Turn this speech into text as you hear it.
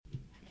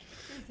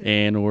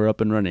And we're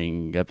up and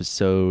running.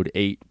 Episode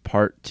 8,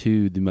 part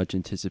 2, the much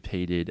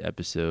anticipated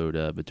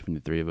episode between the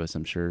three of us,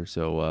 I'm sure.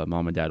 So,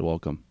 Mom and Dad,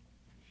 welcome.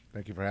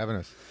 Thank you for having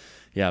us.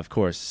 Yeah, of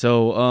course.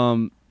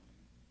 So,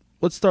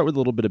 let's start with a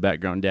little bit of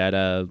background,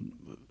 Dad.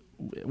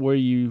 Where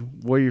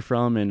you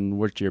from and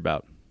what you're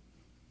about?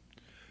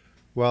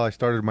 Well, I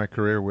started my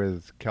career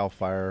with CAL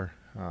FIRE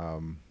a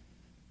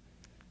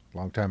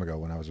long time ago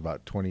when I was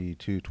about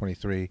 22,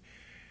 23.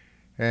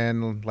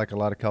 And like a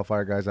lot of CAL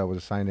FIRE guys, I was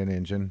assigned an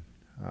engine,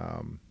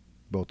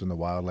 both in the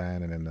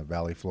wildland and in the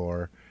valley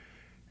floor.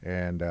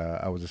 And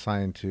I was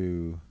assigned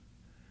to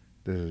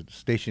the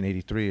Station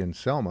 83 in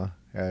Selma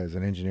as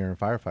an engineer and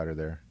firefighter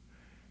there.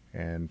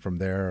 And from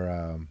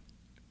there,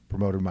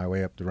 promoted my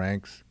way up the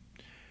ranks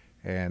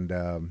and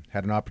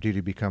had an opportunity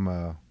to become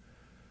an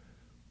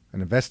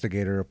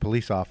investigator, a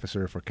police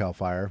officer for CAL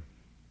FIRE.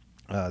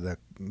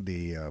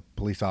 The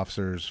police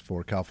officers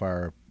for CAL FIRE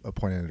are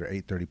appointed under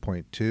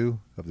 830.2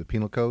 of the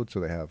Penal Code, so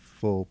they have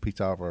full peace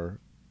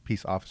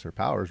officer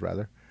powers,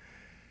 rather.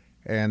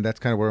 And that's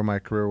kind of where my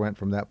career went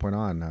from that point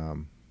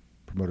on.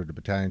 Promoted to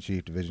battalion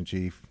chief, division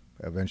chief,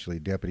 eventually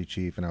deputy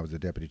chief, and I was the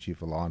deputy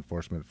chief of law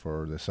enforcement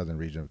for the southern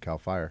region of CAL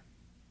FIRE.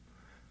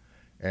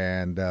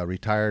 And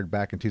retired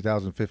back in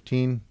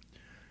 2015.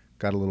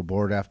 Got a little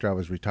bored after I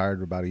was retired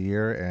for about a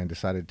year and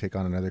decided to take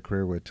on another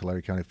career with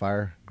Tulare County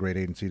Fire. Great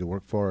agency to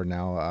work for. And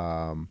now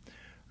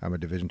I'm a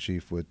division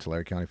chief with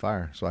Tulare County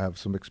Fire. So I have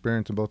some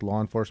experience in both law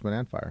enforcement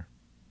and fire.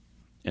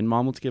 And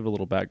Mom, let's give a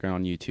little background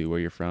on you two, where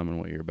you're from and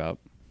what you're about.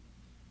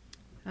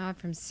 I'm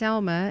from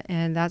Selma,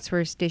 and that's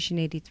where Station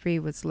 83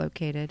 was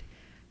located.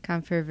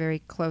 Come from a very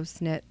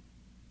close-knit,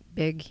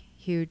 big,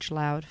 huge,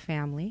 loud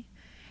family.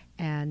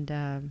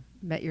 And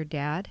met your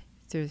dad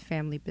through the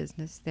family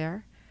business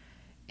there.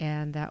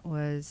 And that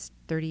was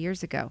 30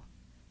 years ago.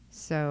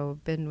 So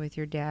been with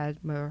your dad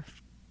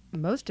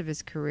most of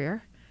his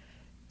career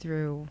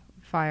through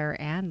fire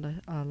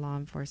and law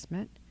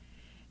enforcement.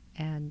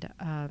 And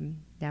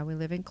now we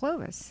live in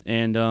Clovis.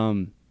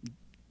 And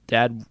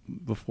Dad,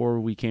 before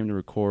we came to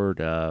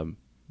record,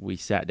 we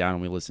sat down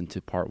and we listened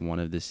to part 1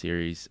 of this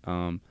series.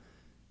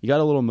 You got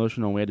a little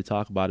emotional and we had to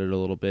talk about it a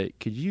little bit.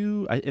 Could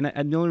you,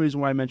 and the only reason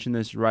why I mentioned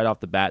this right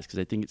off the bat is because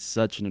I think it's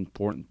such an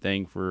important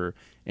thing for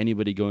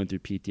anybody going through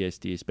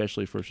PTSD,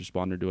 especially first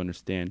responder, to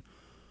understand.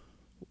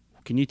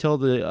 Can you tell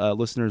the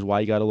listeners why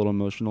you got a little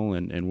emotional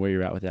and where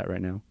you're at with that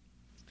right now?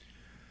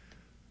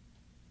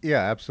 Yeah,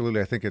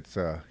 absolutely. I think it's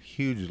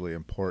hugely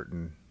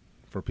important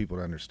for people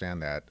to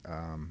understand that.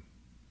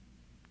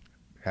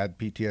 Had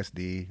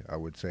PTSD, I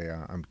would say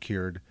I'm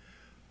cured.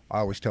 I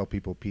always tell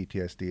people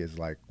PTSD is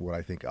like what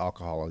I think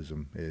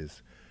alcoholism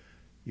is.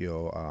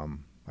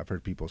 I've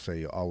heard people say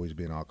you'll always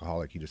be an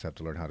alcoholic. You just have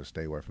to learn how to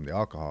stay away from the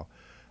alcohol.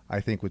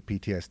 I think with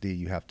PTSD,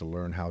 you have to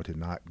learn how to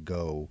not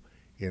go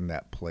in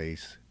that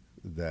place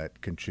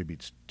that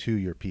contributes to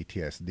your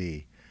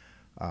PTSD.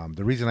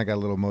 The reason I got a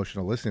little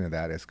emotional listening to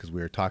that is because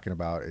we were talking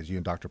about, as you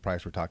and Dr.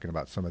 Price were talking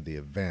about some of the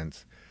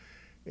events,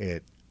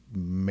 it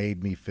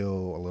made me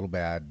feel a little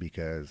bad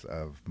because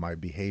of my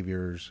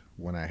behaviors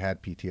when I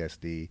had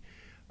PTSD.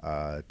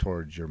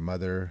 Towards your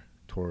mother,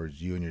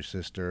 towards you and your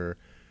sister,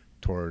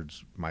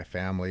 towards my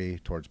family,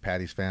 towards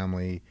Patty's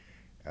family,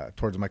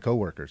 towards my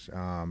coworkers.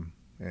 And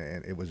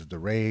it was the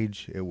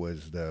rage, it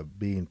was the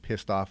being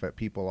pissed off at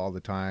people all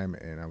the time,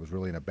 and I was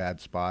really in a bad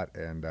spot.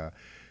 And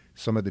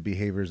some of the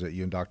behaviors that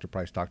you and Dr.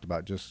 Price talked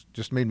about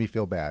just made me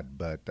feel bad.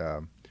 But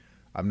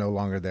I'm no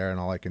longer there, and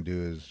all I can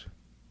do is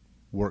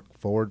work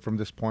forward from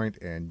this point,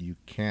 and you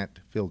can't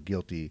feel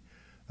guilty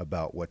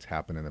about what's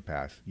happened in the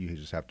past. You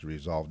just have to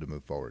resolve to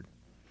move forward.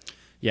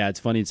 Yeah,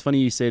 it's funny. It's funny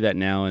you say that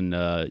now, and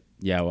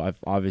I've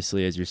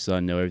obviously, as your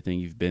son, know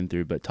everything you've been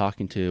through. But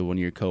talking to one of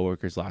your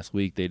coworkers last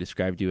week, they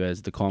described you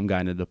as the calm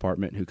guy in the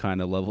department who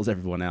kind of levels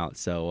everyone out.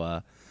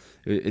 So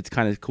it's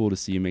kind of cool to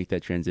see you make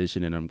that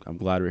transition, and I'm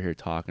glad we're here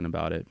talking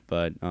about it.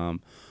 But why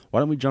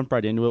don't we jump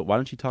right into it? Why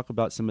don't you talk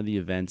about some of the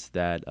events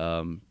that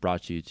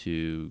brought you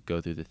to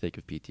go through the thick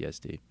of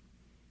PTSD?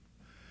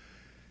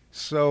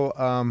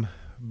 So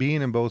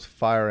being in both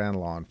fire and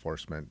law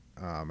enforcement,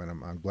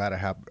 and I'm glad I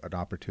have an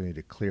opportunity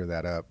to clear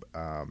that up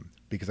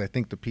because I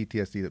think the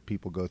PTSD that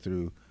people go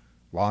through,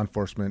 law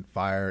enforcement,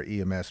 fire,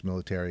 EMS,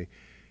 military,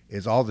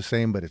 is all the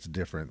same, but it's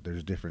different.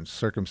 There's different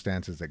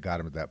circumstances that got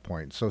them at that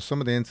point. So some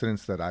of the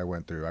incidents that I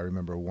went through, I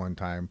remember one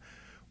time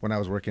when I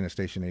was working at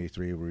Station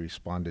 83, we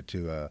responded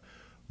to a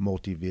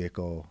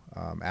multi-vehicle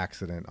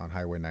accident on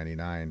Highway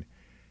 99.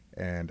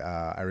 And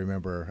I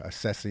remember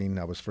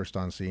I was first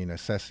on scene,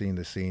 assessing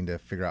the scene to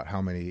figure out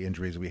how many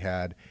injuries we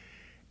had.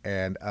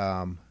 And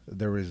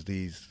there was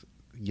these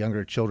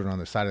younger children on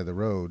the side of the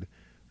road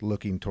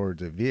looking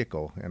towards a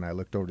vehicle. And I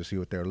looked over to see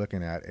what they were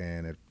looking at.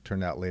 And it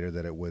turned out later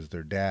that it was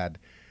their dad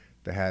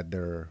that had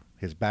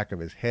his back of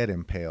his head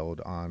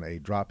impaled on a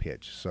drop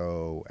hitch.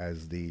 So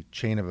as the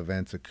chain of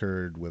events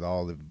occurred with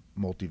all the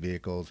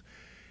multi-vehicles,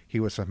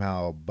 he was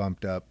somehow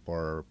bumped up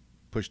or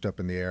pushed up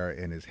in the air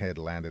and his head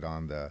landed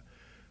on the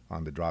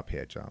drop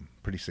hitch.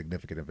 Pretty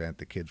significant event.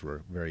 The kids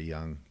were very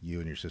young. You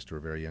and your sister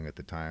were very young at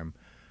the time.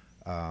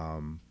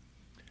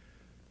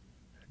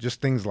 just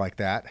things like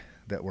that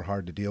were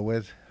hard to deal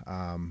with.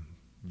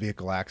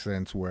 Vehicle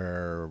accidents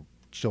where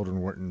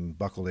children weren't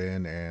buckled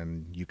in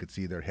and you could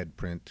see their head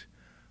print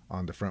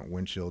on the front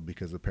windshield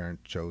because the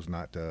parent chose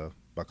not to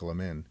buckle them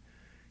in.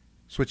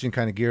 Switching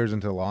kind of gears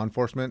into law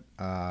enforcement,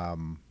 I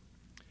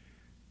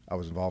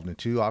was involved in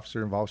 2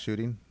 officer-involved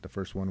shooting. The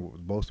first one,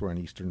 both were in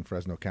eastern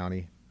Fresno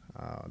County.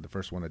 The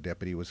first one, a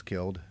deputy was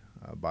killed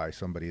by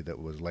somebody that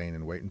was laying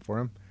in waiting for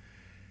him.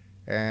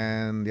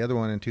 And the other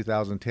one in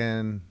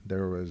 2010,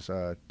 there was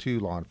 2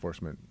 law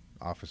enforcement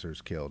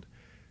officers killed.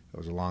 It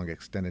was a long,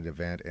 extended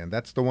event, and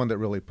that's the one that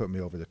really put me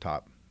over the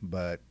top.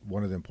 But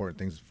one of the important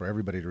things for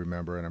everybody to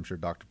remember, and I'm sure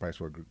Dr. Price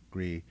will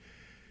agree,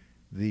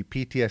 the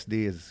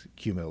PTSD is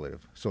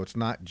cumulative. So it's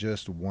not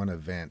just one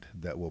event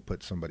that will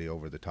put somebody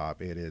over the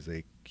top. It is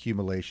a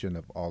accumulation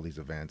of all these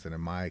events. And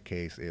in my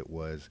case, it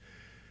was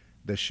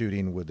the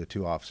shooting with the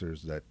 2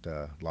 officers that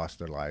lost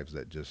their lives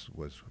that just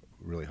was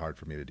really hard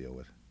for me to deal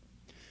with.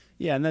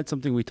 Yeah, and that's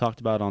something we talked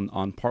about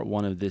on part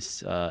 1 of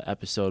this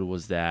episode,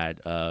 was that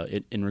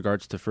in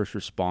regards to first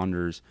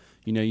responders,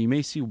 you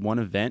may see one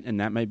event, and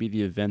that might be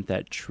the event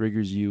that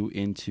triggers you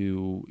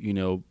into,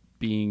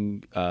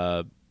 being,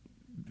 having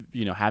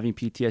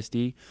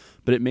PTSD,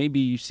 but it may be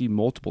you see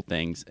multiple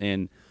things.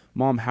 And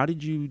Mom, how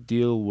did you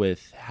deal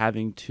with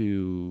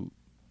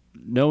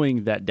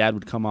knowing that Dad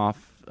would come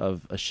off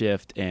of a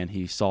shift and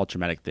he saw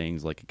traumatic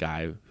things like a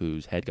guy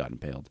whose head got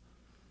impaled?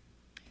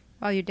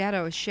 Well, your dad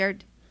always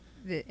shared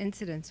the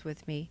incidents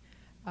with me.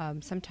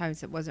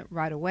 Sometimes it wasn't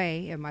right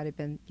away. It might have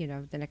been,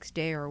 the next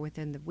day or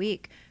within the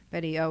week,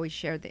 but he always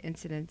shared the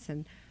incidents,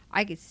 and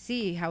I could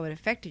see how it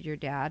affected your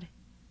dad,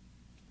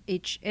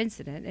 each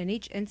incident, and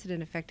each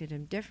incident affected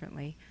him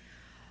differently.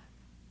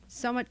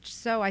 So much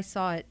so I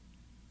saw it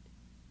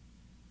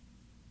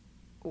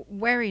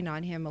wearing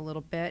on him a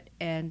little bit,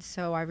 and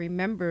so I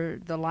remember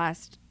the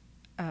last,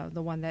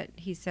 the one that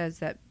he says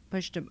that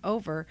pushed him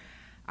over.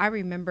 I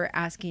remember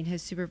asking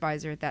his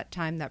supervisor at that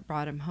time that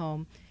brought him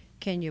home,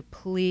 can you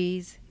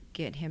please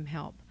get him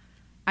help?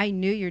 I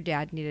knew your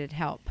dad needed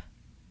help.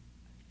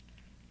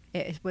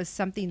 It was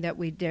something that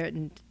we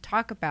didn't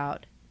talk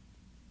about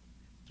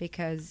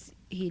because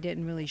he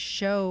didn't really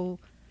show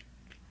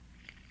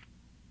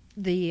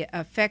the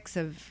effects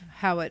of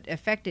how it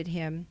affected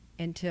him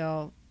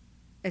until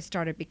it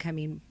started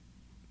becoming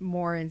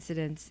more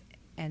incidents,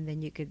 and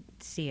then you could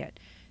see it.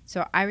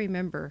 So I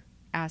remember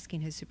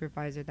asking his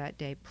supervisor that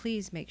day,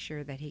 please make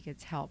sure that he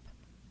gets help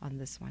on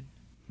this one.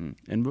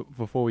 And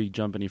before we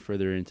jump any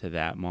further into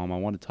that, Mom, I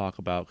want to talk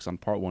about, because on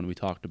part 1 we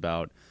talked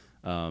about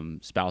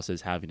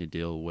spouses having to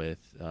deal with,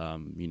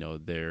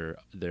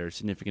 their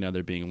significant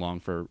other being gone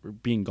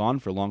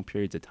for long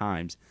periods of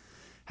times.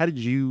 How did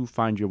you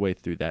find your way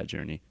through that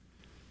journey?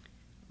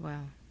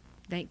 Well,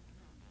 thank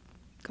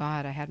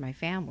God I had my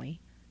family.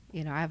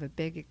 I have a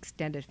big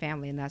extended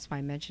family, and that's why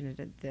I mentioned it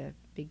at the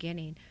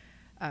beginning.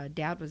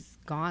 Dad was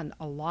gone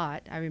a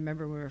lot. I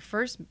remember when we were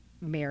first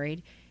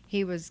married,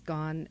 he was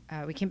gone.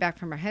 We came back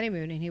from our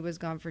honeymoon, and he was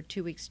gone for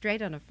 2 weeks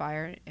straight on a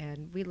fire,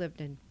 and we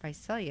lived in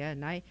Visalia,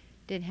 and I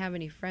didn't have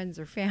any friends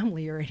or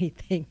family or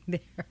anything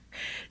there.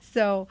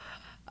 So,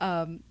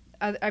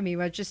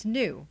 I just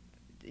knew,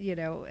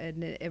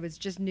 and it was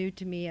just new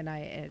to me, and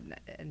I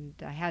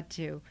had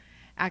to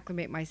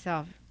acclimate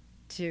myself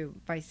to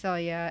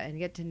Visalia and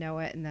get to know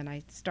it, and then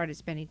I started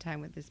spending time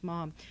with his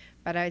mom.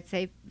 But I'd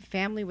say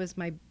family was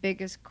my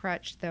biggest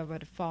crutch that I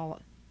would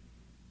fall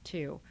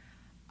to.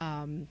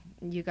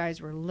 You guys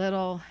were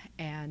little,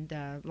 and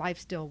life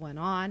still went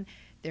on.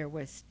 There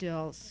was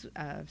still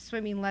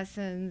swimming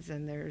lessons,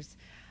 and there's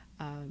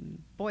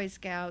Boy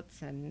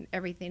Scouts and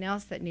everything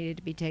else that needed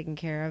to be taken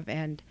care of.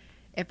 And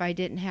if I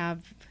didn't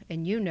have,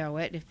 and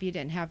if you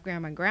didn't have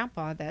Grandma and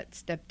Grandpa that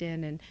stepped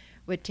in and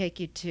would take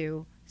you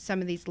to some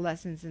of these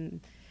lessons,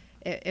 and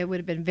it would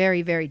have been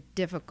very, very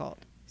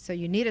difficult. So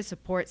you need a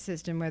support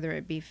system, whether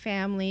it be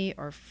family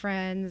or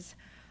friends.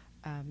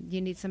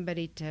 You need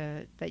somebody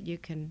that you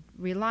can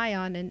rely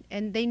on.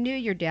 And they knew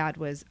your dad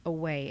was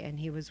away and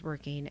he was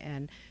working,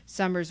 and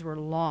summers were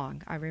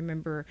long. I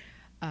remember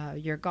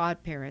your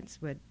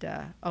godparents would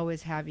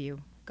always have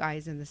you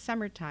guys in the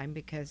summertime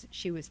because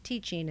she was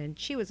teaching and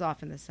she was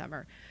off in the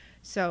summer.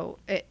 So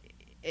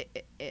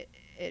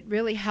it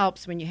really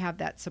helps when you have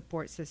that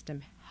support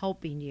system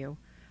helping you.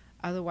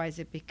 Otherwise,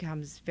 it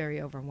becomes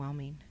very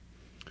overwhelming.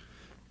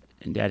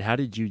 And Dad, how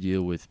did you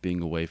deal with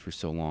being away for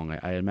so long?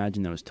 I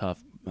imagine that was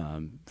tough,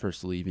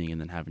 first leaving and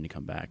then having to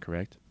come back,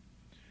 correct?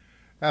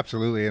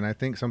 Absolutely. And I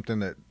think something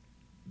that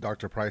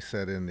Dr. Price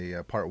said in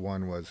the part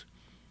 1 was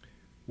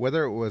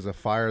whether it was a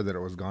fire that it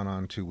was gone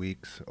on 2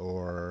 weeks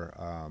or,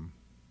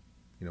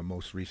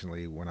 most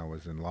recently when I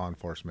was in law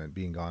enforcement,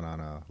 being gone on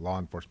a law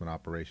enforcement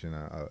operation,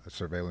 a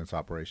surveillance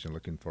operation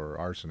looking for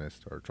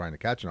arsonists or trying to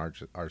catch an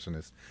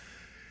arsonist,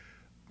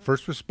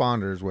 first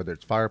responders, whether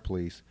it's fire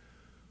police,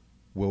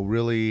 will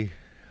really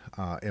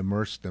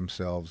immerse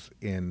themselves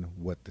in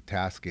what the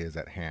task is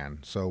at hand.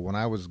 So when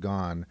I was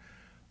gone,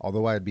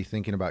 although I'd be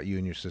thinking about you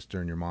and your sister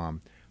and your mom,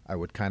 I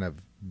would kind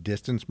of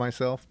distance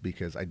myself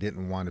because I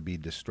didn't want to be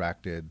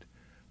distracted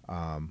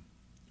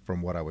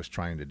from what I was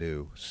trying to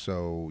do.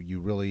 So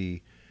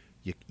you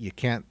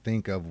can't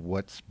think of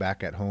what's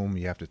back at home.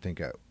 You have to think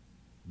of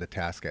the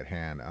task at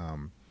hand.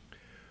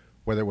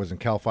 Whether it was in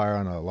CAL FIRE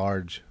on a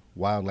large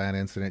wildland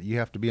incident, you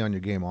have to be on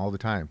your game all the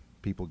time.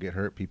 People get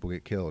hurt, people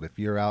get killed. If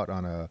you're out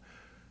on a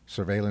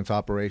surveillance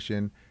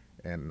operation,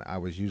 and I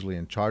was usually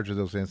in charge of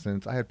those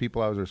incidents, I had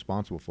people I was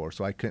responsible for,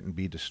 so I couldn't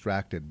be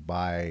distracted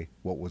by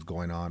what was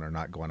going on or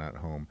not going on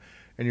at home.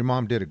 And your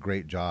mom did a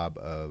great job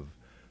of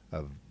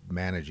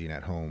managing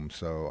at home.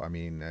 So, I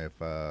mean, if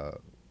a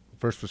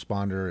first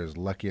responder is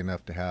lucky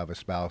enough to have a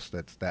spouse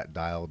that's that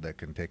dialed that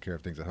can take care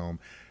of things at home,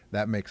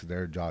 that makes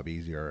their job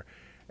easier.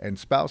 And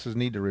spouses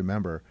need to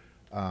remember,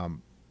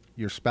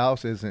 your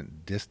spouse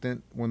isn't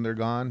distant when they're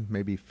gone.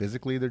 Maybe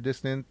physically they're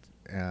distant.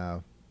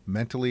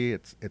 Mentally,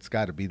 it's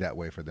got to be that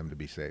way for them to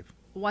be safe.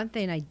 One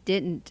thing I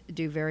didn't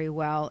do very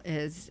well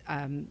is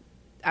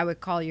I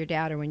would call your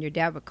dad, or when your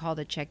dad would call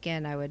to check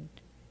in, I would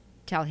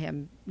tell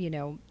him,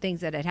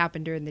 things that had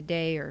happened during the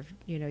day, or,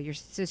 your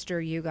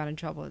sister, you got in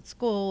trouble at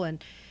school,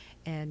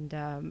 and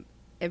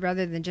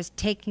rather than just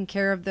taking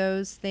care of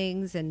those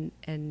things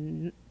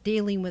and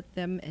dealing with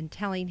them and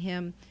telling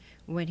him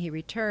when he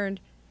returned,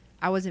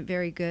 I wasn't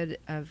very good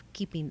of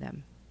keeping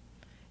them.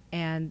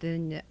 And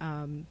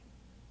then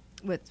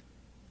with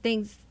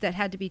things that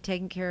had to be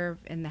taken care of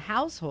in the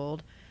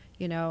household,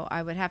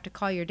 I would have to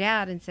call your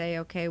dad and say,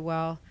 okay,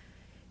 well,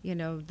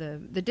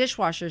 the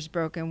dishwasher's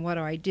broken, what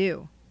do I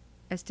do?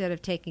 Instead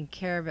of taking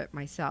care of it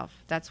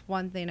myself. That's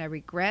one thing I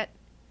regret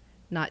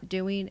not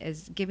doing,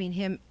 is giving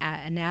him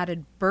an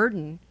added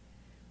burden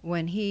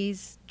when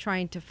he's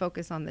trying to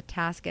focus on the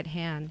task at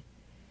hand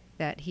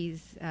that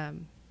he's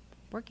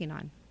working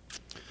on.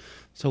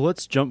 So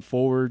let's jump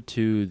forward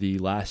to the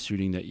last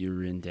shooting that you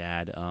were in,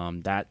 Dad.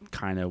 That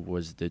kind of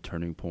was the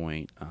turning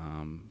point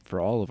for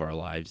all of our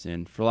lives.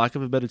 And for lack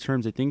of a better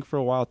terms, I think for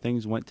a while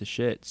things went to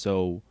shit.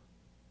 So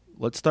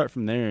let's start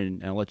from there,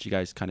 and I'll let you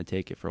guys kind of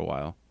take it for a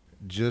while.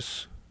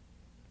 Just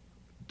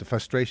the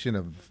frustration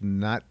of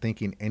not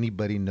thinking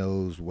anybody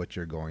knows what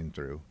you're going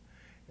through.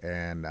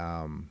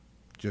 And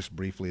just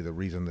briefly, the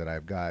reason that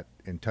I've got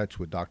in touch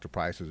with Dr.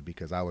 Price is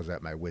because I was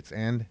at my wit's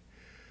end.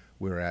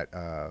 We were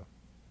at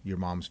your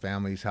mom's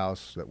family's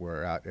house that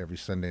we're out every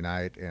Sunday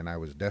night, and I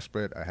was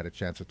desperate. I had a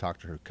chance to talk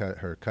to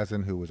her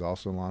cousin, who was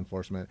also in law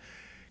enforcement.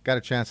 Got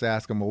a chance to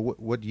ask him, well,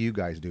 what do you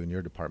guys do in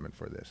your department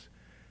for this?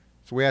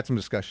 So we had some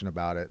discussion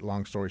about it.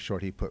 Long story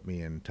short, he put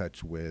me in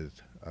touch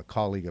with a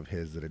colleague of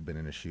his that had been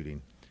in a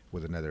shooting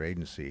with another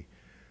agency.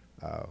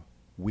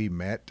 We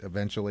met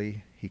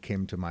eventually. He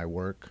came to my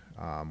work.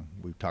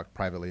 We talked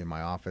privately in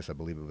my office. I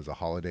believe it was a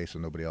holiday, so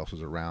nobody else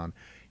was around.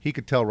 He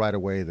could tell right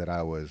away that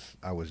I was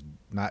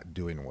not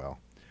doing well.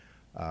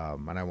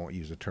 And I won't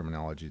use the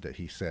terminology that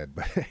he said,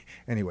 but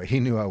anyway, he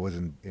knew I was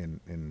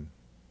in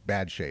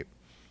bad shape.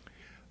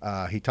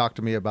 He talked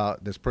to me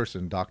about this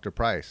person, Dr.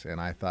 Price, and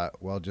I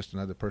thought, well, just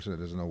another person that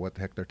doesn't know what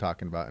the heck they're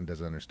talking about and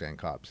doesn't understand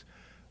cops.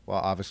 Well,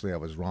 obviously I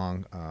was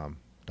wrong.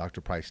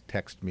 Dr. Price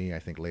texted me, I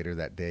think, later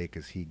that day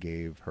because he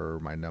gave her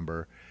my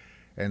number.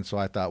 And so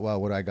I thought,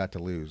 well, what do I got to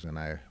lose? And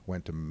I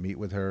went to meet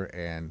with her,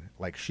 and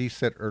like she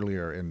said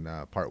earlier in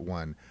part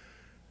one,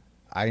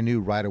 I knew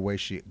right away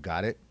she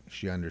got it.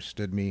 She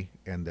understood me,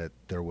 and that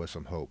there was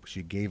some hope.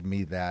 She gave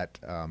me that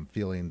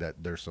feeling that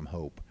there's some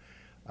hope.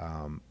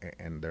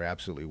 And there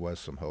absolutely was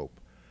some hope.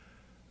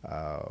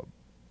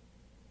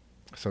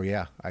 So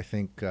yeah, I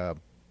think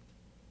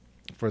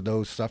for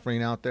those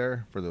suffering out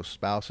there, for those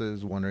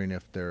spouses wondering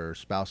if their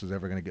spouse is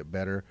ever going to get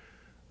better,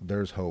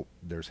 there's hope,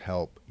 there's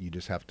help. You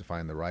just have to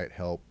find the right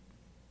help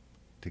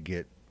to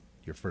get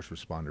your first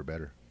responder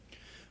better.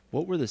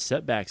 What were the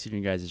setbacks in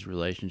your guys'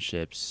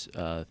 relationships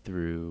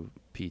through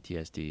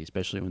PTSD,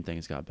 especially when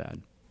things got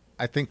bad?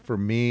 I think for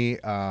me,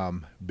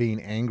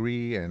 being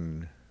angry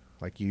and,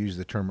 like you used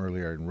the term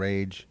earlier,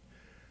 enraged,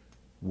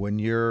 when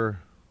you're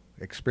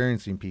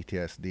experiencing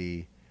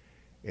PTSD,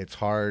 it's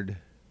hard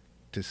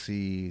to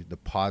see the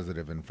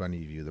positive in front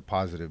of you, the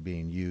positive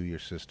being you, your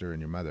sister,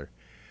 and your mother.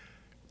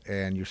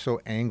 And you're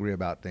so angry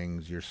about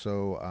things, you're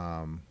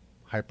so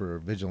hyper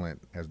vigilant,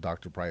 as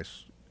Dr.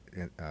 Price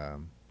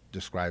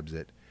describes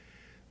it,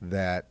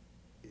 that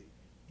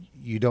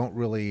you don't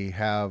really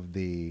have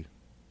the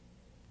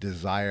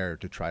desire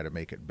to try to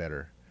make it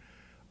better.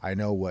 I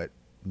know what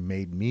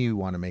made me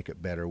want to make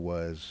it better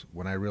was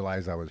when I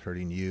realized I was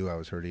hurting you, I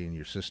was hurting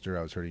your sister,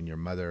 I was hurting your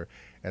mother,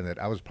 and that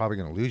I was probably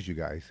going to lose you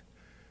guys.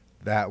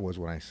 That was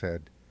when I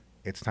said,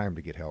 it's time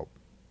to get help.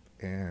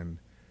 And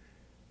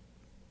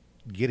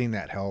getting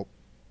that help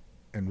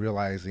and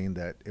realizing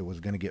that it was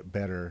going to get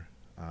better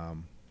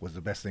was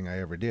the best thing I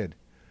ever did.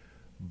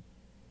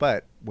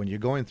 But when you're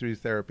going through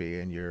therapy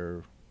and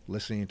you're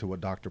listening to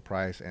what Dr.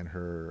 Price and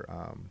her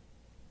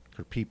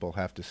people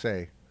have to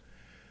say,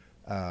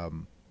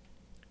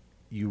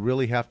 you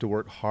really have to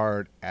work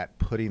hard at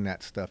putting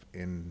that stuff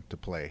into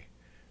play.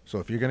 So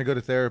if you're going to go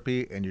to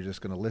therapy and you're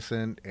just going to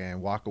listen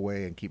and walk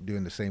away and keep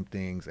doing the same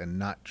things and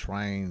not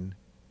trying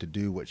to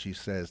do what she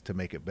says to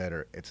make it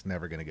better, it's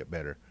never going to get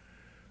better.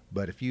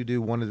 But if you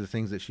do, one of the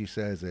things that she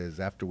says is,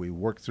 after we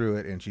work through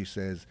it and she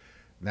says,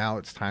 Now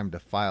it's time to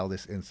file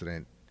this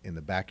incident in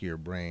the back of your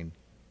brain.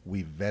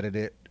 We've vetted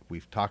it.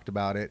 We've talked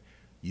about it.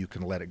 You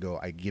can let it go.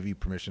 I give you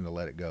permission to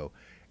let it go.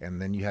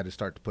 And then you had to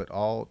start to put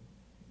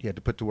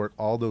to work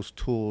all those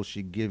tools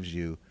she gives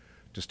you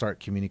to start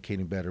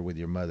communicating better with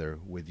your mother,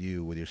 with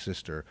you, with your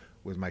sister,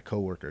 with my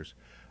coworkers.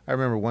 I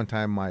remember one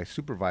time my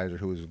supervisor,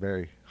 who was a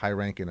very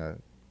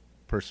high-ranking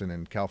person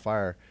in CAL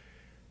FIRE,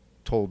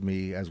 told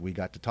me as we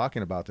got to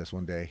talking about this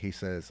one day, he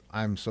says,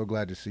 "I'm so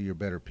glad to see you're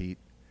better, Pete."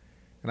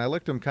 And I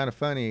looked at him kind of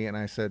funny, and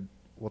I said,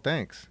 "Well,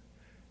 thanks."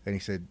 And he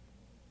said,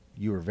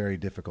 "You were very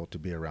difficult to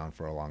be around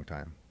for a long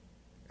time."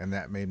 And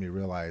that made me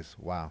realize,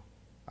 wow,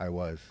 I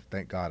was.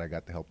 Thank God I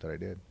got the help that I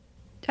did.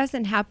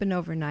 Doesn't happen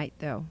overnight,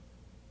 though.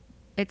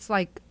 It's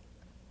like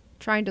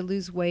trying to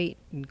lose weight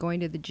and going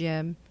to the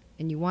gym,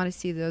 and you want to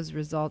see those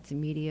results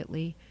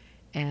immediately.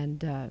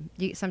 And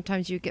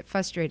sometimes you get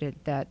frustrated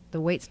that the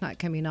weight's not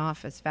coming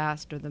off as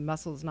fast or the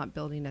muscle's not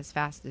building as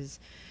fast as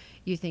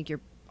you think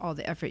all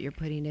the effort you're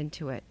putting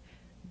into it.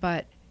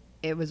 But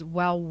it was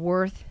well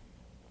worth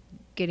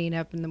getting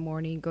up in the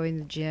morning, going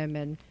to the gym,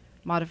 and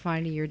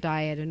modifying your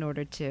diet in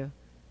order to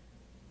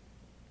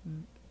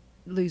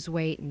lose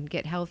weight and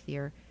get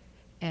healthier.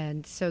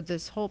 And so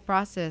this whole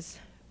process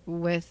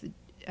with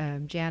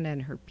Jana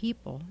and her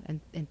people,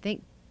 and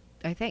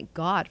I thank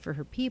God for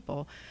her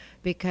people,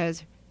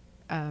 because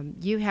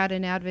you had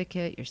an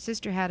advocate, your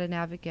sister had an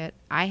advocate,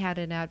 I had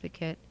an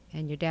advocate,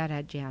 and your dad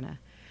had Jana.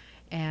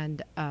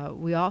 And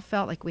we all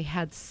felt like we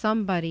had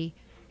somebody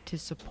to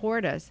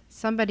support us,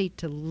 somebody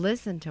to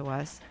listen to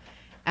us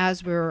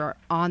as we were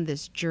on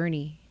this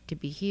journey to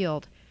be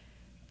healed.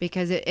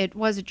 Because it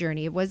was a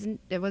journey. It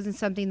wasn't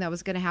something that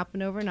was going to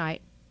happen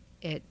overnight.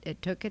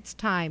 It took its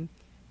time,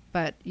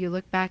 but you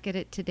look back at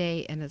it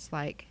today and it's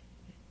like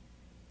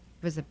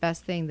it was the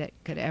best thing that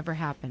could ever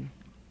happen.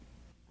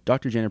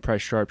 Dr. Jana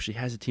Price Sharp, she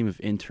has a team of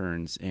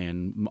interns,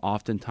 and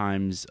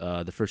oftentimes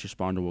the first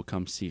responder will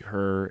come see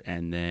her,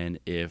 and then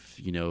if,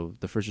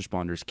 the first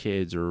responder's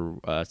kids or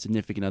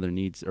significant other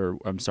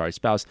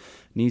spouse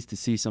needs to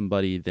see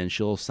somebody, then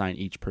she'll assign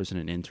each person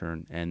an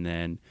intern, and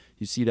then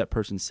you see that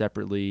person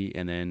separately,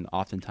 and then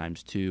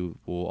oftentimes too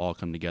we'll all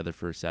come together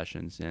for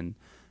sessions. And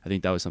I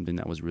think that was something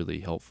that was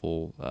really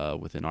helpful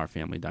within our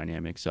family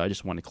dynamic. So I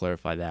just want to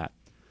clarify that.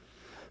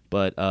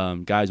 But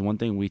guys, one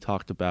thing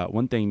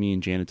me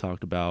and Jana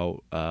talked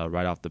about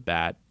right off the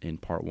bat in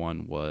part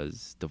 1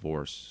 was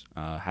divorce.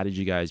 How did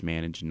you guys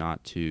manage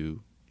not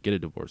to get a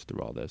divorce through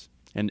all this?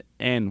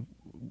 And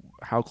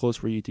how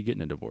close were you to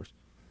getting a divorce?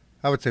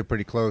 I would say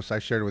pretty close. I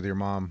shared with your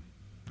mom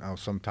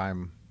some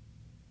time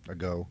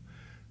ago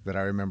that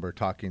I remember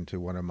talking to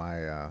one of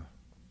my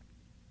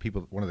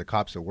one of the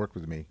cops that worked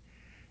with me.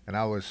 And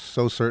I was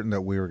so certain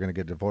that we were going to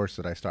get divorced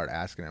that I started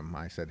asking him.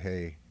 I said,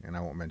 "Hey," and I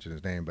won't mention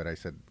his name, but I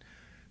said,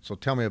 "So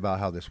tell me about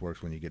how this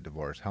works when you get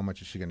divorced. How much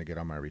is she going to get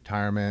on my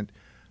retirement?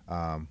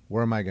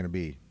 Where am I going to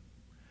be?"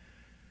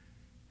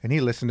 And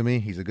he listened to me.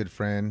 He's a good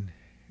friend.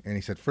 And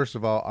he said, "First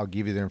of all, I'll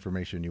give you the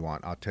information you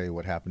want. I'll tell you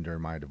what happened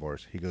during my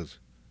divorce." He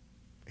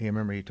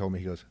told me,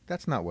 he goes,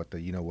 "That's not what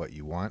what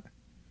you want."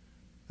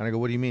 And I go,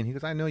 "What do you mean?" He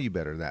goes, "I know you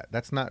better than that.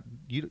 That's not,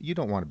 you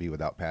don't want to be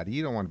without Patty.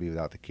 You don't want to be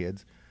without the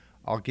kids.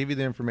 I'll give you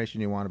the information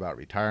you want about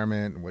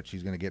retirement and what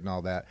she's going to get and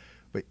all that.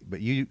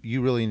 But you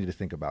really need to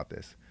think about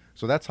this."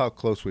 So that's how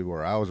close we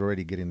were. I was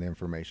already getting the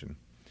information.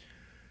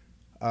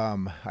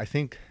 I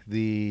think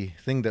the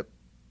thing that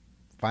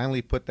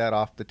finally put that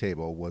off the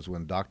table was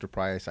when Dr.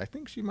 Price, I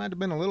think she might have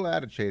been a little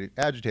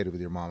agitated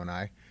with your mom and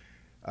I.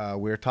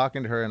 We were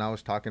talking to her, and I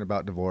was talking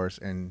about divorce,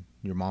 and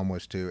your mom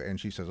was too. And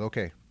she says,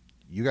 "Okay,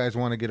 you guys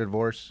want to get a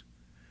divorce?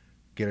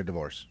 Get a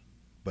divorce.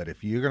 But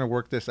if you're going to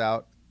work this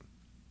out,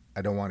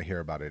 I don't want to hear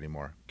about it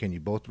anymore. Can you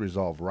both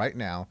resolve right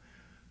now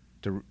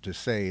to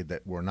say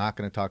that we're not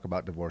going to talk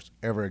about divorce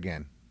ever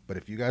again? But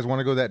if you guys want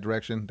to go that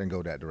direction, then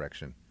go that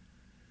direction."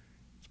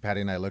 So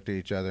Patty and I looked at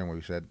each other and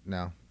we said,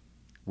 "No,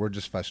 we're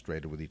just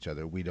frustrated with each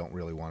other. We don't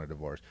really want a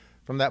divorce."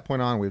 From that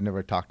point on, we've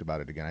never talked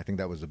about it again. I think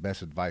that was the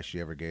best advice she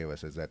ever gave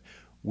us, is that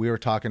we were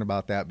talking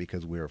about that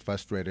because we were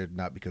frustrated,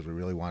 not because we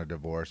really wanted a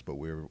divorce, but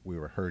we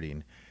were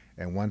hurting.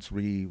 And once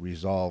we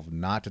resolved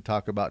not to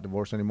talk about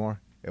divorce anymore,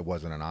 it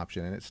wasn't an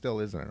option, and it still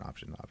isn't an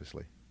option,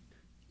 obviously.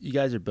 You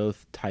guys are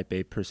both type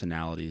A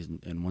personalities,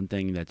 and one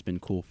thing that's been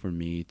cool for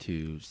me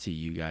to see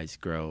you guys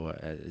grow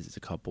as a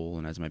couple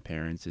and as my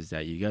parents is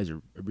that you guys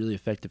are really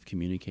effective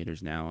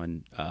communicators now.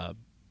 And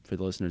for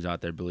the listeners out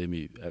there, believe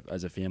me,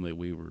 as a family,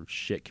 we were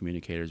shit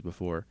communicators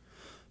before.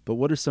 But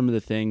what are some of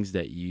the things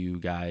that you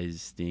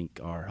guys think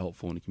are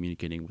helpful in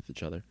communicating with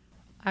each other?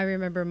 I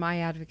remember my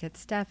advocate,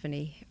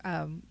 Stephanie,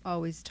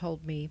 always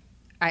told me,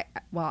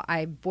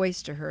 I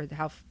voiced to her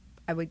how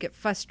I would get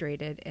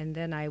frustrated, and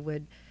then I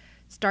would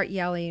start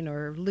yelling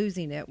or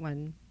losing it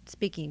when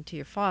speaking to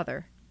your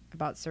father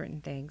about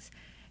certain things.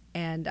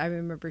 And I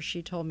remember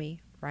she told me,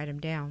 write him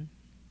down.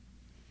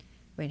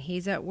 When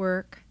he's at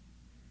work,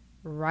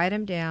 write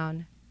him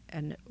down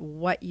and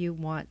what you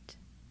want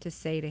to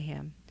say to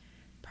him.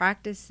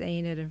 Practice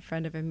saying it in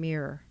front of a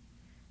mirror.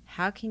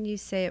 How can you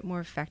say it more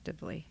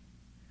effectively?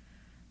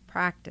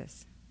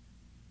 Practice.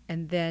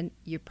 and then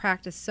you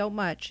practice so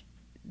much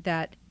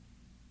that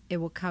it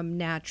will come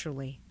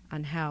naturally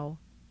on how,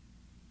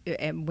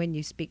 and when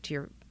you speak to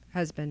your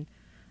husband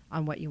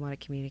on what you want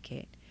to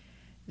communicate.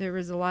 There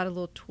is a lot of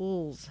little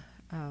tools.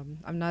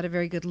 I'm not a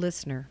very good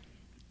listener,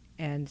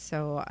 and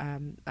so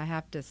I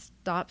have to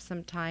stop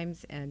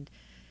sometimes and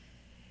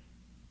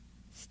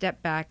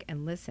step back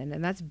and listen,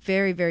 and that's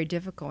very, very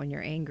difficult when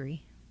you're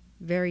angry.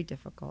 Very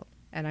difficult.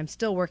 And I'm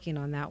still working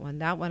on that one.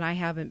 That one I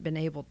haven't been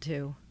able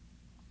to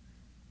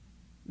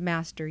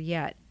master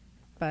yet,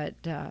 but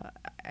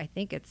I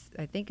think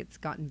it's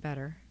gotten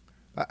better.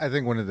 I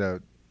think one of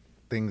the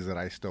things that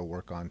I still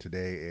work on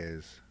today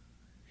is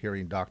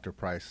hearing Dr.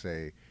 Price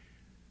say,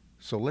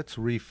 so let's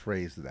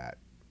rephrase that.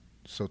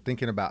 So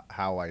thinking about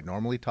how I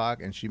normally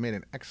talk, and she made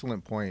an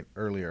excellent point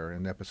earlier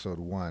in episode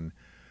 1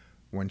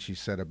 when she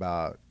said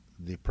about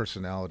the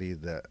personality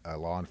that a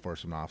law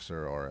enforcement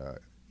officer or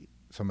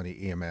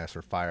somebody EMS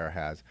or fire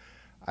has.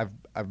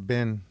 I've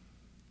been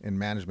in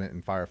management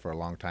and fire for a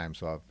long time,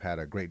 so I've had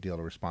a great deal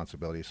of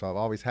responsibility. So I've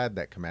always had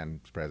that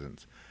command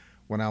presence.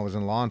 When I was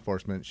in law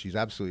enforcement, she's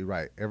absolutely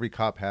right. Every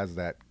cop has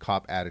that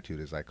cop attitude,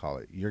 as I call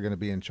it. You're going to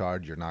be in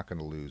charge. You're not going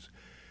to lose.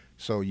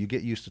 So you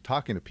get used to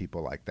talking to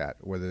people like that,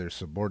 whether they're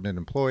subordinate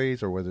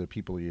employees or whether they're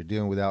people you're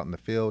dealing with out in the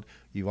field.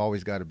 You've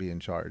always got to be in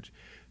charge.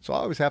 So I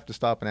always have to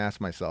stop and ask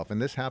myself, and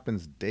this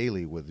happens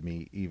daily with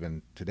me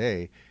even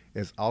today,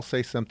 is I'll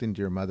say something to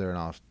your mother and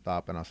I'll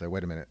stop and I'll say,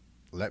 wait a minute,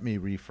 let me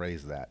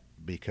rephrase that,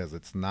 because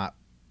it's not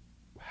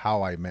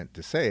how I meant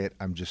to say it.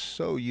 I'm just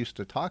so used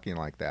to talking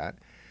like that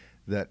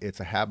it's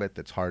a habit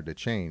that's hard to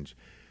change.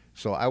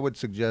 So I would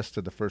suggest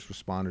to the first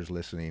responders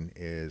listening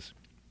is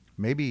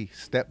maybe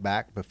step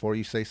back before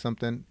you say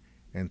something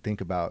and think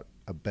about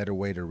a better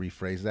way to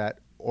rephrase that.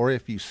 Or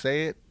if you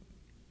say it,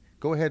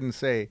 go ahead and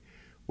say,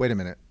 wait a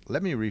minute,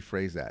 let me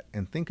rephrase that,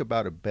 and think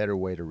about a better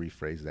way to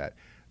rephrase that.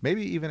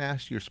 Maybe even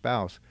ask your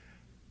spouse,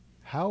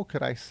 how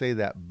could I say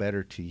that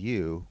better to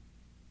you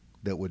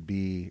that would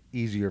be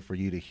easier for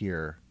you to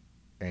hear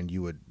and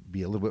you would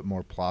be a little bit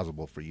more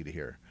plausible for you to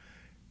hear?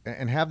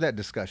 And have that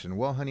discussion.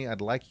 Well, honey, I'd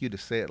like you to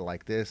say it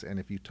like this, and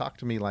if you talk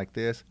to me like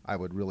this, I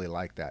would really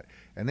like that.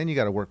 And then you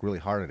got to work really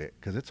hard at it,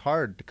 because it's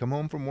hard to come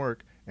home from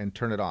work and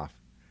turn it off.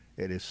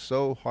 It is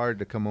so hard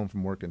to come home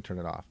from work and turn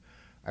it off.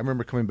 I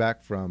remember coming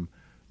back from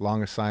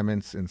long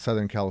assignments in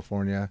Southern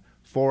California,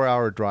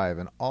 4-hour drive,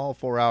 and all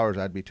 4 hours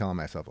I'd be telling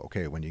myself,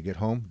 okay, when you get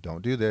home,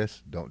 don't do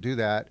this, don't do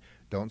that,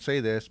 don't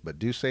say this, but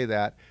do say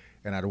that.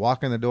 And I'd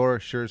walk in the door,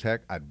 sure as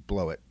heck, I'd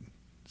blow it.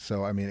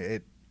 So, I mean,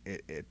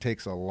 it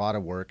takes a lot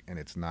of work, and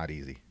it's not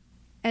easy.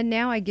 And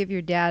now I give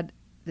your dad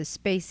the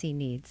space he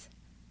needs.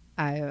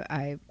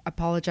 I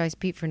apologize,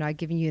 Pete, for not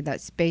giving you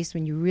that space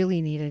when you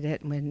really needed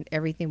it, when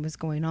everything was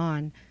going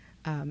on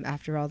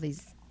after all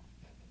these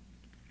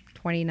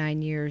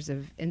 29 years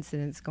of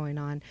incidents going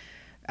on.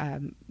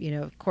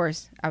 Of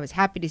course, I was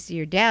happy to see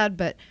your dad,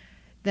 but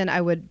then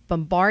I would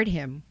bombard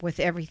him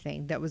with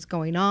everything that was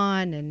going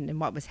on and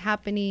what was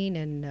happening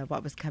and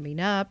what was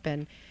coming up,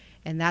 and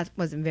that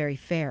wasn't very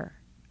fair.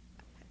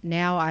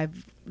 Now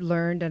I've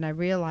learned and I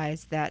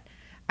realize that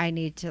I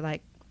need to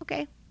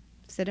okay,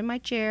 sit in my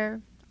chair.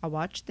 I'll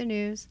watch the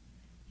news.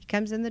 He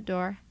comes in the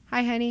door.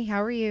 Hi, honey.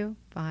 How are you?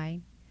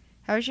 Fine.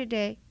 How was your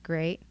day?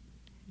 Great.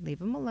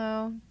 Leave him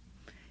alone.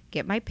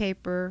 Get my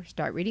paper.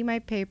 Start reading my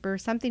paper.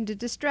 Something to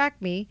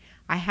distract me.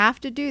 I have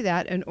to do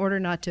that in order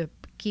not to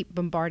keep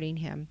bombarding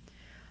him,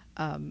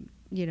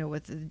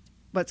 with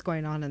what's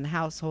going on in the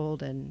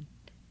household and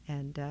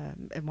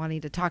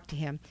wanting to talk to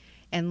him,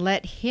 and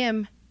let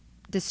him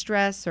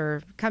distress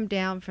or come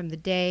down from the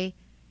day,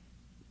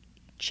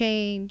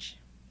 change,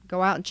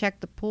 go out and check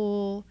the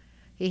pool.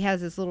 He has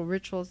his little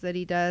rituals that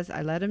he does.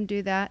 I let him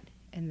do that,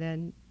 and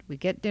then we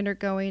get dinner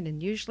going,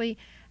 and usually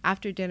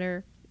after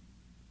dinner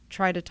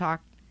try to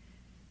talk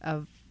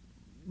of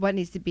what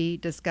needs to be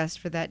discussed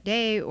for that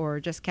day or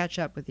just catch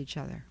up with each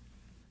other.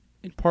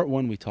 In part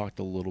 1, we talked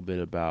a little bit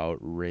about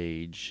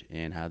rage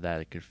and how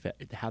that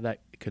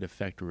could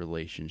affect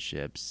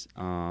relationships.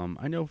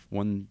 I know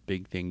one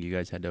big thing you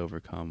guys had to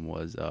overcome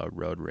was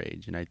road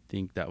rage, and I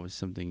think that was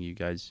something you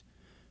guys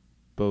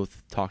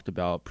both talked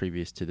about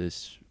previous to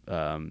this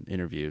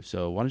interview.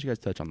 So why don't you guys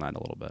touch on that a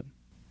little bit?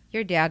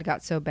 Your dad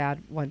got so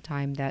bad one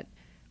time that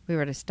we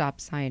were at a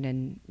stop sign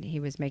and he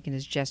was making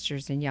his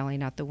gestures and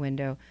yelling out the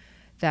window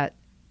that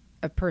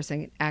a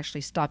person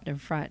actually stopped in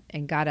front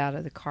and got out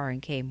of the car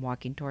and came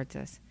walking towards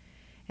us.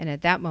 And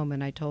at that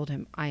moment, I told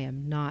him, I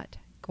am not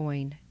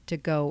going to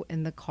go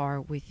in the car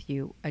with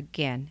you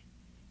again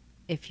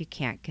if you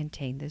can't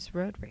contain this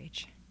road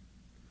rage.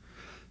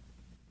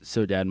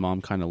 So Dad,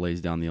 Mom kind of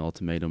lays down the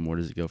ultimatum. Where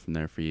does it go from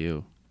there for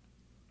you?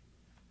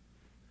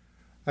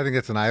 I think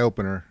it's an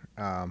eye-opener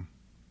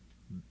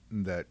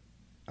that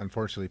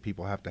unfortunately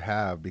people have to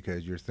have,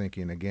 because you're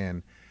thinking,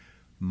 again,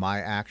 my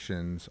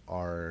actions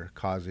are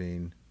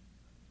causing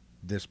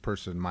this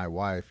person, my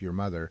wife, your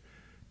mother,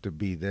 to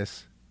be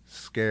this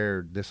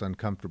scared, this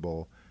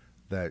uncomfortable,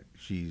 that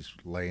she's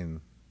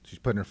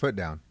putting her foot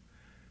down.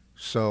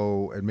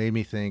 So it made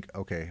me think,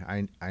 okay,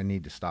 I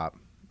need to stop.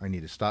 I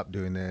need to stop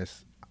doing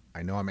this.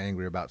 I know I'm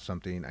angry about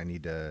something. I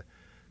need to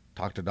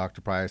talk to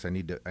Dr. Price. I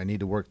need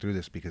to work through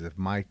this, because if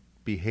my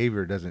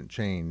behavior doesn't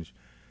change,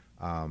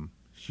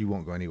 she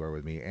won't go anywhere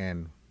with me.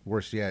 And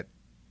worse yet,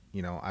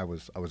 I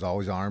was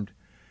always armed.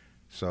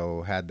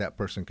 So had that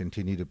person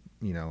continue to,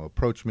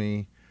 approach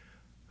me,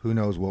 who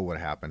knows what would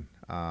happen.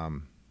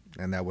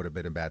 And that would have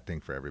been a bad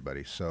thing for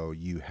everybody. So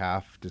you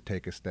have to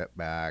take a step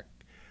back,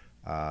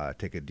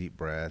 take a deep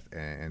breath,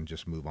 and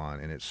just move on.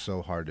 And it's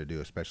so hard to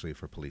do, especially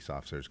for police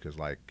officers, because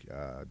like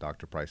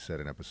Dr. Price said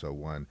in episode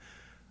 1,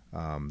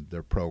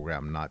 they're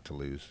programmed not to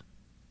lose.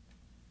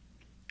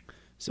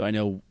 So I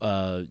know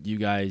you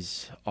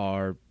guys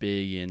are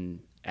big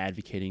in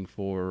advocating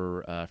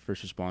for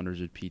first responders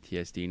with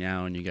PTSD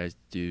now, and you guys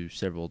do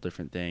several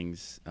different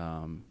things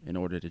in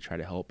order to try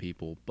to help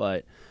people.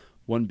 But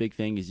one big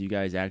thing is you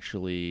guys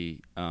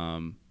actually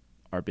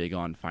are big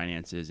on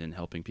finances and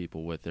helping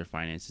people with their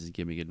finances and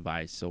giving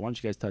advice. So why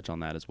don't you guys touch on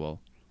that as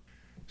well?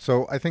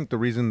 So I think the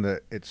reason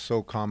that it's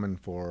so common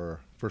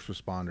for first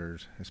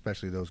responders,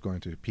 especially those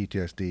going through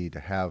PTSD, to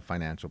have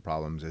financial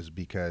problems is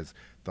because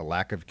the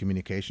lack of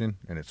communication,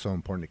 and it's so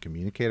important to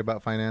communicate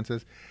about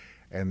finances,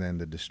 and then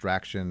the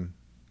distraction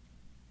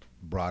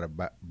brought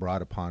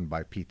upon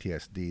by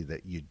PTSD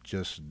that you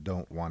just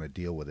don't want to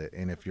deal with it.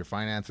 And if your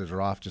finances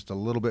are off just a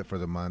little bit for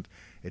the month,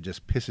 it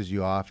just pisses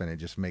you off and it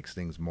just makes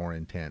things more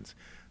intense.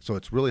 So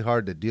it's really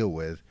hard to deal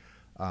with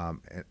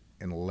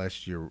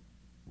unless you're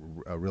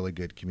a really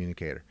good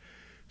communicator.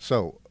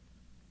 So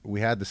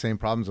we had the same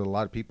problems that a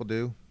lot of people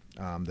do.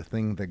 The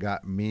thing that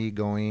got me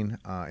going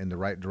in the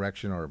right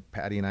direction, or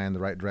Patty and I in the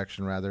right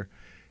direction rather,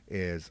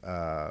 is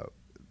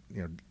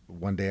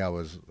one day I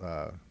was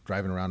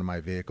driving around in my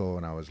vehicle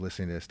and I was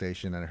listening to a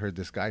station and I heard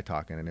this guy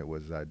talking, and it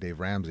was Dave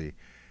Ramsey,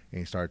 and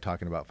he started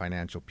talking about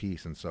financial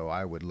peace. And so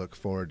I would look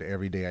forward to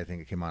every day. I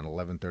think it came on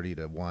 11:30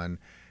 to 1,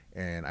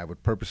 and I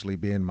would purposely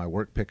be in my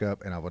work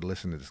pickup and I would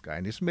listen to this guy.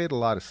 And this made a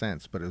lot of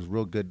sense, but it was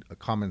real good, a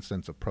common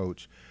sense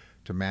approach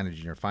to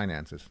managing your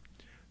finances.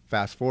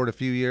 Fast forward a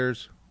few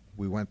years,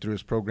 we went through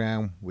his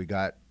program, we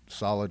got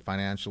solid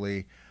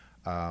financially,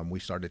 we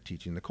started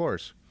teaching the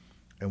course.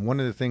 And one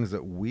of the things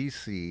that we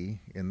see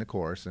in the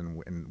course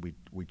and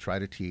we try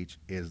to teach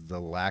is the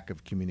lack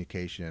of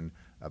communication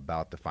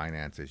about the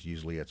finances.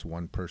 Usually it's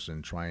one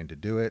person trying to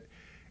do it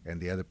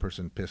and the other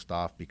person pissed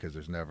off because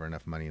there's never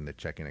enough money in the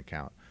checking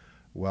account.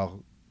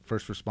 Well,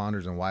 first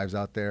responders and wives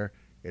out there,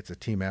 it's a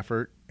team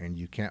effort, and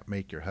you can't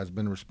make your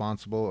husband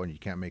responsible and you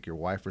can't make your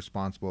wife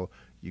responsible.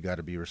 You got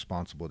to be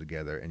responsible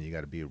together, and you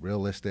got to be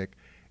realistic.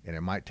 And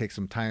it might take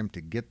some time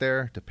to get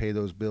there, to pay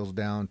those bills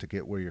down, to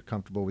get where you're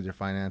comfortable with your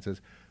finances,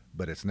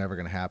 but it's never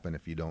going to happen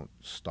if you don't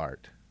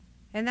start.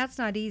 And that's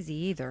not easy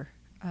either.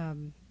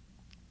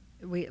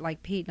 We,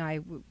 like Pete and I,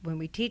 when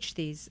we teach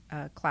these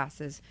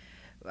classes,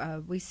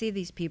 we see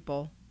these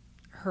people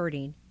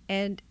hurting,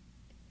 and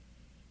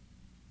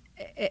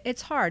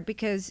it's hard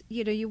because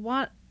you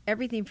want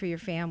everything for your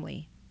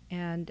family,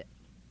 and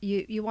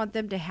you want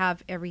them to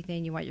have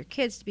everything. You want your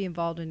kids to be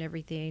involved in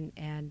everything.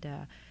 And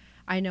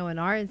I know in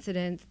our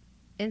incidents,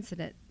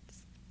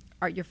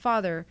 your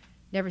father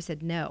never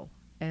said no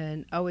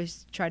and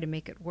always tried to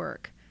make it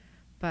work.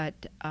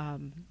 But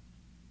and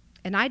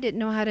I didn't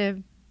know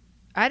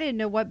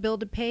what bill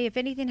to pay if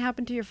anything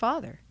happened to your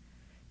father.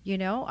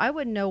 I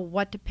wouldn't know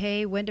what to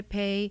pay, when to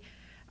pay.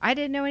 I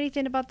didn't know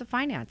anything about the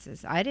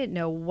finances. I didn't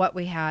know what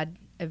we had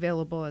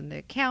available in the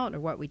account or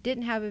what we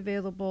didn't have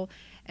available,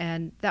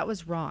 and that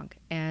was wrong.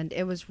 And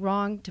it was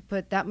wrong to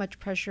put that much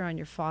pressure on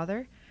your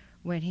father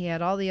when he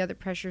had all the other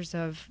pressures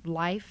of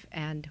life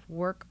and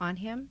work on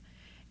him.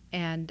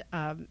 And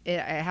I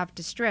have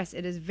to stress,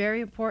 it is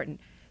very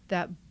important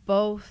that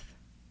both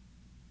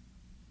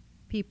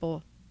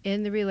people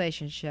in the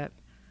relationship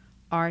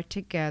are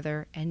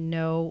together and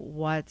know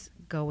what's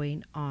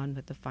going on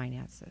with the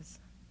finances.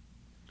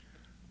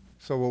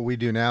 So what we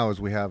do now is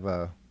we have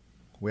our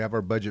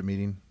budget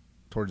meeting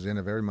towards the end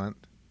of every month.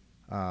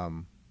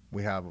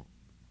 We have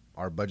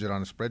our budget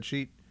on a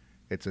spreadsheet.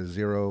 It's a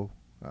zero-based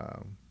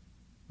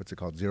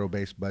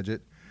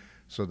budget,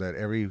 so that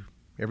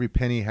every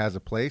penny has a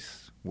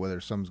place,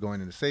 whether some's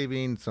going into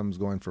savings, some's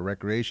going for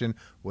recreation,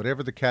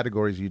 whatever the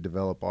categories you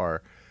develop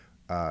are,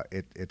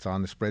 it's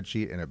on the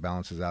spreadsheet and it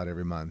balances out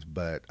every month.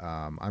 But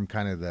I'm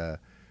kind of the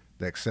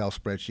Excel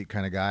spreadsheet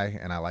kind of guy,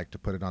 and I like to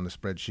put it on the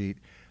spreadsheet.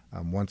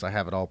 Once I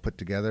have it all put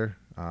together,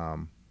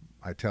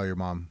 I tell your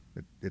mom,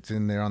 it's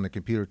in there on the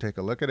computer, take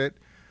a look at it.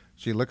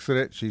 She looks at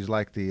it. She's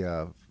like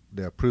the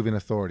approving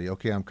authority.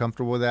 Okay, I'm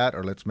comfortable with that,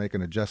 or let's make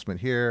an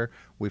adjustment here.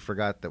 We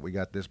forgot that we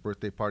got this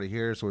birthday party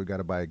here, so we've got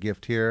to buy a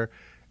gift here,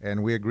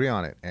 and we agree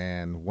on it.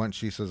 And once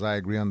she says I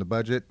agree on the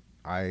budget,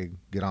 I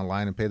get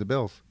online and pay the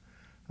bills.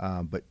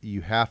 But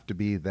you have to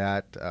be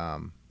that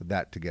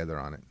together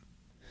on it.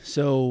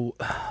 So,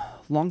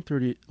 long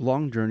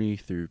journey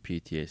through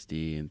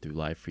PTSD and through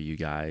life for you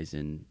guys,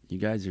 and you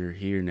guys are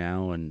here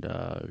now and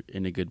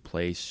in a good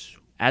place.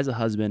 As a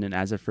husband and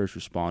as a first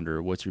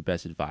responder, what's your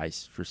best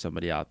advice for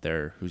somebody out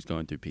there who's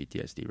going through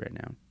PTSD right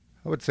now?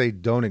 I would say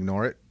don't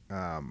ignore it.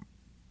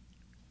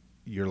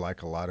 you're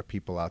like a lot of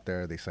people out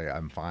there. They say,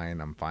 I'm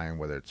fine,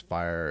 whether it's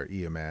fire,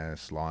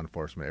 EMS, law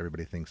enforcement.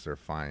 Everybody thinks they're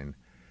fine.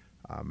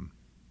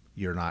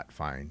 You're not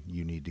fine.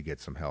 You need to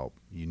get some help.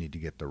 You need to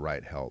get the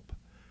right help.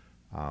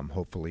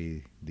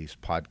 Hopefully these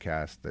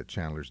podcasts that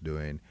Chandler's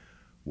doing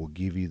will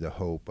give you the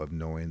hope of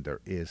knowing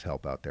there is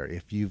help out there.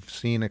 If you've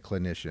seen a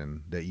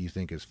clinician that you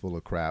think is full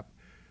of crap,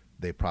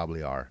 they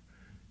probably are.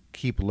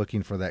 Keep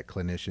looking for that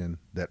clinician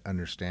that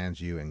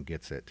understands you and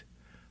gets it.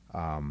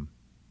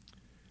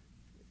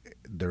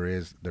 There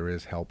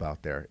is help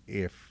out there.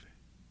 If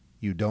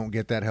you don't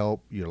get that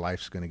help, your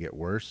life's going to get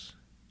worse.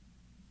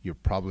 You're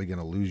probably going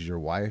to lose your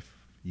wife.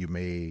 You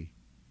may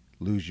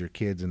lose your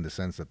kids in the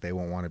sense that they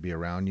won't want to be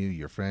around you.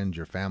 Your friends,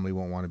 your family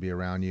won't want to be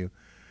around you.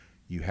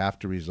 You have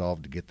to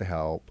resolve to get the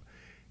help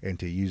and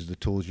to use the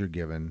tools you're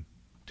given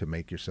to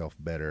make yourself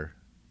better,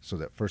 so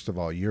that first of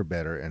all, you're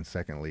better, and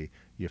secondly,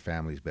 your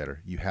family's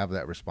better. You have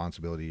that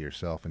responsibility to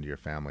yourself and to your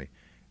family,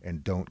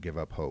 and don't give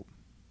up hope.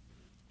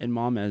 And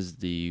Mom, as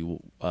the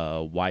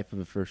wife of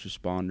a first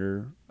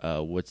responder,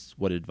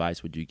 what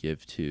advice would you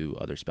give to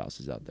other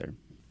spouses out there?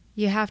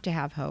 You have to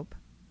have hope.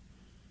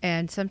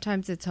 And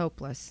sometimes it's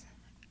hopeless.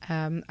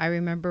 I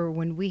remember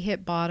when we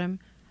hit bottom,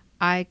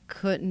 I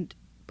couldn't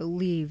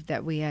believe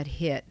that we had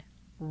hit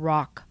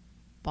rock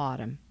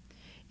bottom.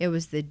 It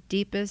was the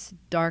deepest,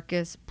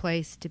 darkest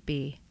place to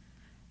be.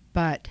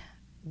 But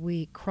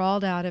we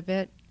crawled out of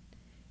it,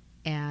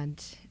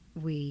 and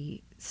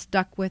we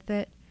stuck with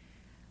it.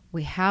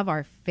 We have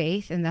our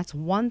faith, and that's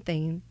one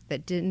thing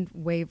that didn't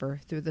waver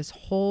through this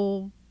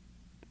whole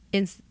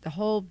the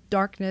whole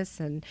darkness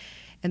and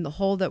the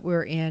hole that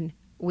we're in.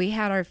 We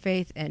had our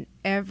faith, and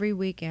every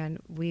weekend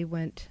we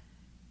went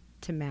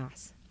to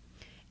Mass.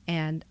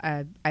 And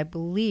I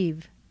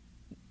believe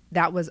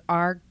that was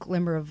our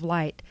glimmer of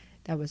light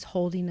that was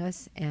holding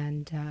us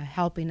and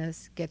helping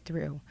us get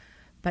through.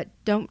 But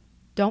don't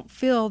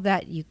feel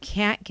that you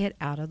can't get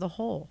out of the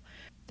hole.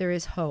 There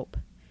is hope.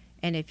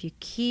 And if you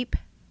keep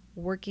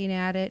working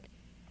at it,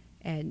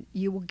 and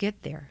you will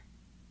get there.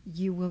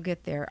 You will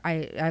get there.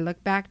 I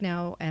look back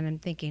now and I'm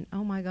thinking,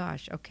 oh my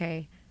gosh,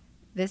 okay,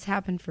 this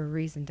happened for a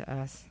reason to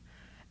us.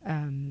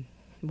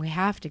 We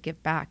have to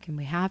give back, and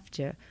we have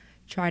to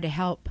try to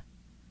help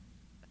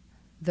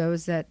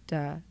those that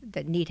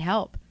need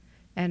help.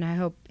 And I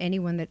hope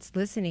anyone that's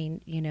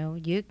listening,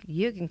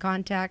 you can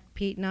contact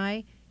Pete and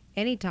I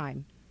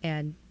anytime.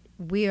 And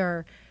we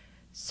are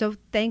so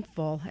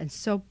thankful and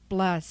so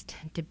blessed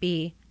to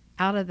be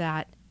out of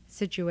that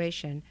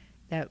situation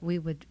that we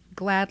would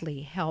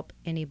gladly help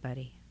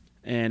anybody.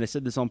 And I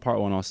said this on part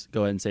one. I'll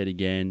go ahead and say it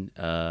again.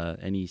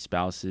 Any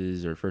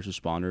spouses or first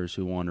responders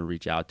who want to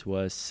reach out to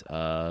us,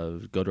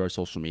 go to our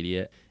social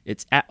media.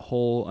 It's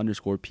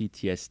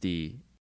 @whole_PTSD.